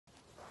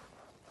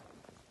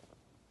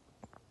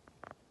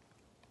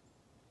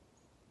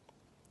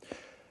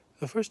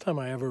The first time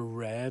I ever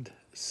read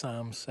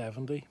Psalm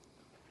 70,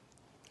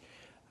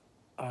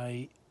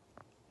 I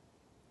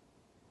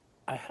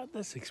had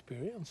this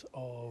experience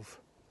of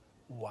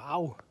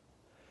wow,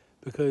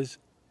 because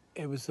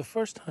it was the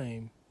first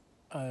time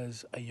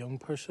as a young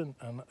person,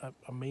 and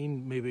I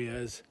mean maybe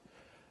as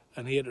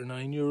an 8 or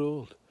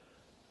 9-year-old,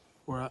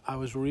 where I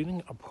was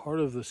reading a part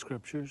of the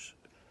scriptures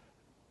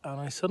and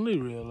I suddenly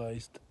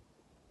realised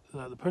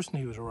that the person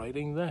who was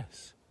writing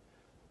this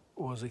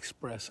was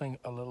expressing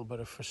a little bit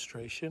of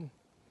frustration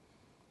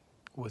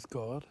with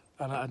God,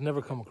 and I'd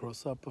never come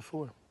across that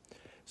before.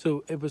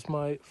 So it was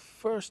my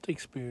first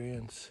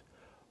experience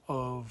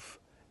of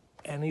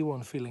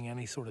anyone feeling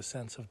any sort of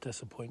sense of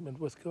disappointment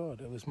with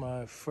God. It was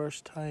my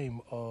first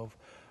time of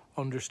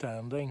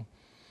understanding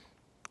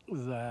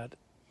that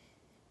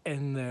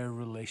in their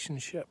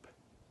relationship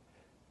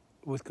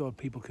with God,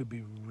 people could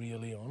be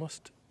really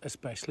honest,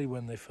 especially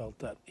when they felt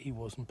that he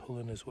wasn't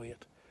pulling his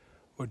weight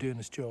or doing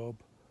his job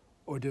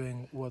or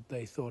doing what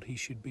they thought he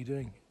should be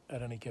doing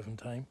at any given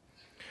time.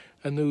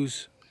 And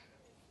those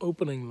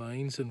opening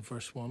lines in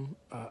verse 1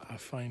 I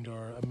find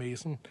are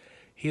amazing.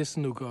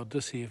 Hasten, O God,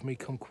 to save me.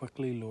 Come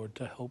quickly, Lord,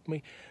 to help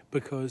me.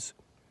 Because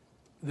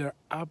they're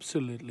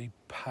absolutely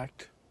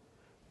packed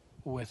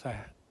with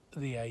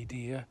the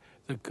idea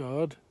that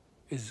God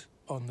is,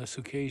 on this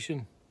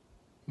occasion,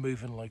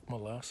 moving like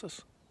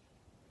molasses.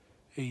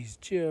 He's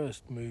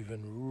just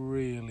moving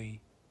really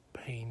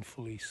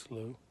painfully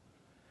slow.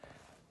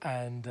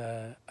 And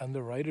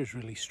the writer's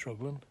really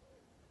struggling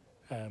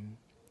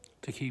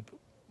to keep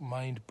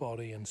mind,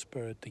 body and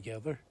spirit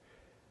together,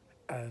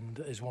 and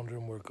is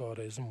wondering where God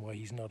is and why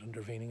he's not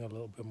intervening a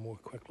little bit more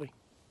quickly.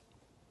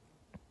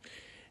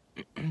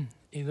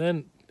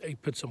 He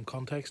puts some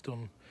context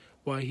on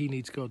why he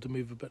needs God to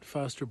move a bit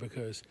faster,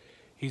 because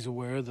he's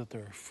aware that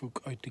there are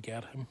folk out to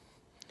get him,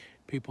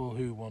 people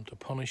who want to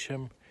punish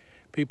him,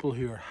 people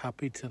who are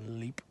happy to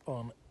leap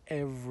on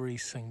every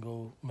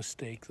single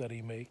mistake that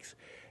he makes,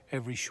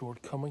 every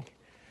shortcoming,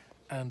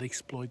 and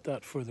exploit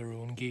that for their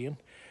own gain.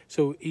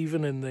 So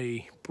even in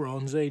the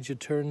Bronze Age, it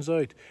turns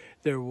out,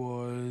 there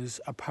was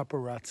a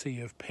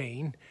paparazzi of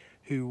pain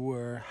who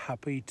were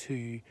happy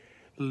to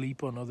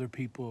leap on other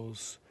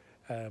people's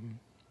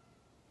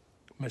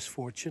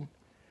misfortune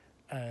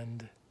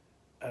and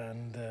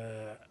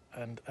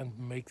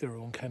make their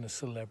own kind of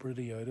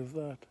celebrity out of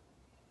that.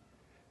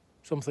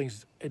 Some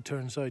things, it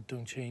turns out,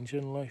 don't change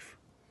in life.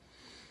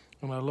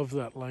 And I love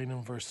that line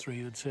in verse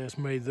 3 that says,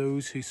 may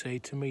those who say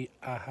to me,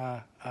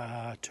 aha,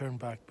 aha, turn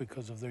back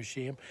because of their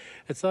shame.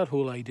 It's that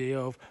whole idea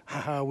of,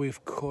 aha,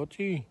 we've caught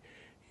you.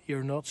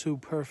 You're not so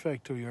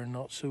perfect, or you're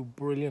not so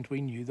brilliant. We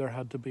knew there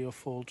had to be a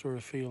fault or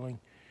a failing.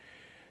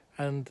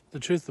 And the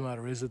truth of the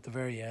matter is, at the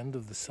very end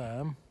of the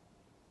psalm,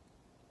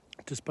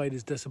 despite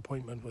his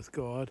disappointment with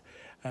God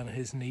and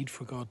his need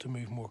for God to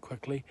move more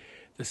quickly,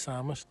 the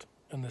psalmist,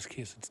 in this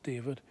case it's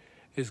David,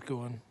 is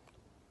going,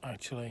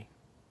 actually,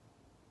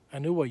 I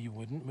know why you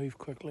wouldn't move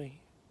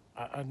quickly.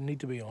 I need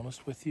to be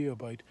honest with you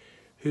about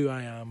who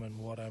I am and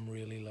what I'm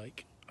really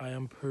like. I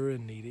am poor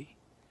and needy.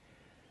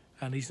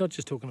 And he's not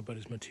just talking about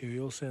his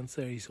material sense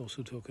there, he's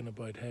also talking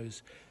about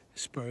his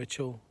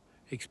spiritual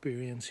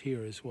experience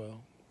here as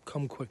well.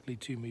 Come quickly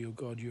to me, O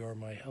God, you are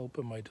my help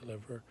and my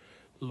deliverer.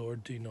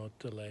 Lord, do not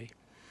delay.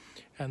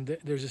 And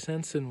there's a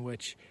sense in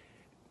which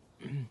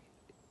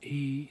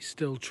he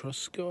still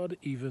trusts God,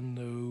 even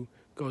though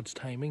God's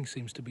timing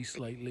seems to be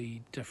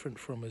slightly different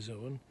from his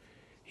own.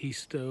 He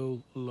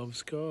still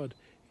loves God,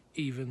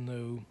 even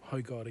though how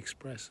God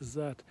expresses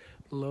that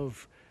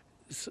love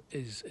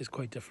is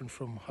quite different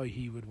from how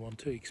he would want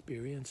to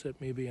experience it,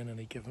 maybe in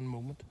any given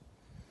moment.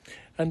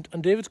 And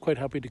David's quite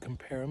happy to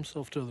compare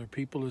himself to other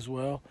people as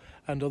well,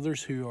 and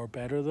others who are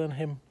better than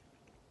him.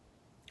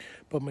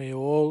 But may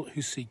all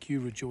who seek you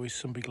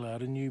rejoice and be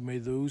glad in you. May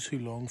those who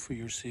long for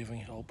your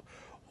saving help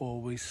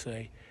always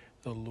say,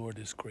 the Lord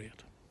is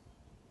great.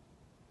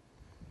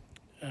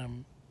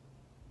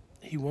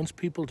 He wants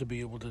people to be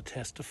able to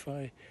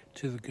testify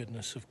to the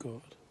goodness of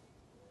God.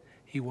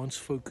 He wants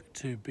folk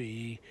to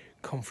be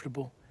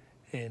comfortable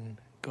in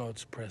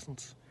God's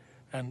presence.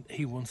 And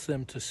he wants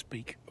them to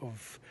speak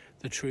of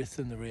the truth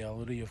and the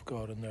reality of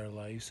God in their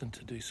lives, and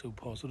to do so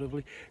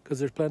positively. Because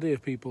there's plenty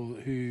of people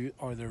who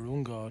are their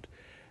own God,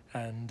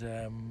 and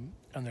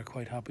they're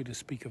quite happy to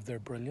speak of their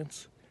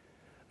brilliance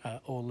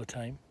all the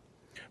time.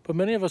 But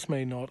many of us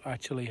may not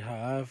actually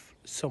have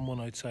someone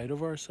outside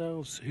of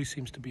ourselves who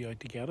seems to be out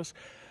to get us.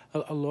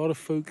 A lot of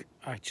folk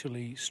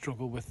actually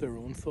struggle with their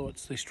own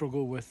thoughts. They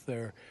struggle with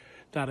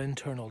that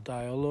internal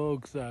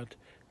dialogue that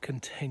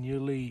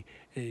continually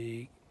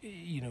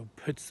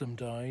puts them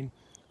down,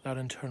 that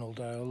internal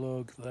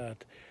dialogue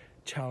that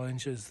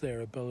challenges their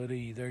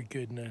ability, their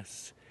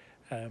goodness,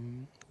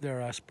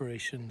 their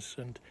aspirations,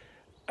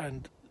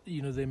 and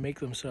they make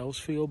themselves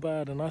feel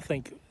bad. And I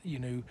think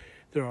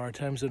there are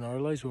times in our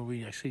lives where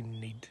we actually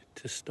need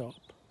to stop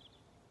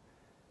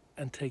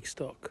and take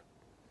stock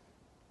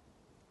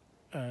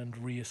and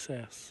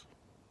reassess.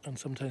 And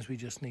sometimes we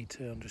just need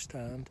to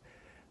understand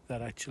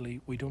that actually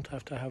we don't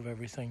have to have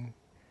everything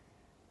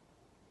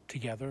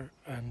together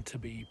and to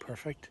be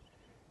perfect,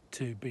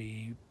 to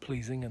be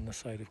pleasing in the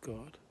sight of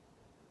God.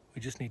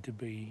 We just need to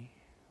be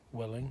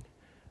willing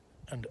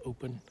and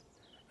open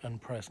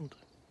and present.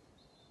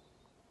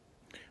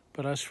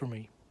 But as for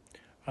me,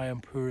 I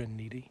am poor and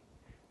needy.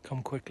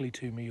 Come quickly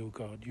to me, O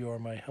God. You are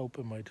my help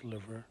and my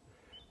deliverer.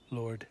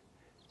 Lord,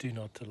 do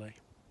not delay.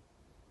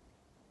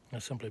 I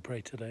simply pray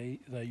today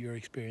that your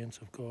experience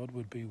of God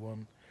would be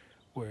one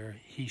where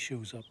he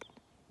shows up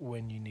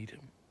when you need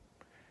him,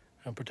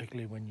 and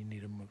particularly when you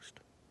need him most.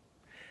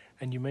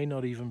 And you may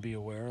not even be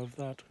aware of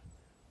that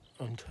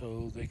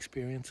until the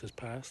experience has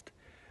passed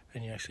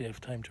and you actually have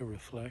time to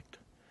reflect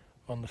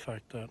on the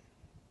fact that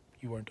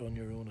you weren't on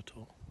your own at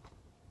all.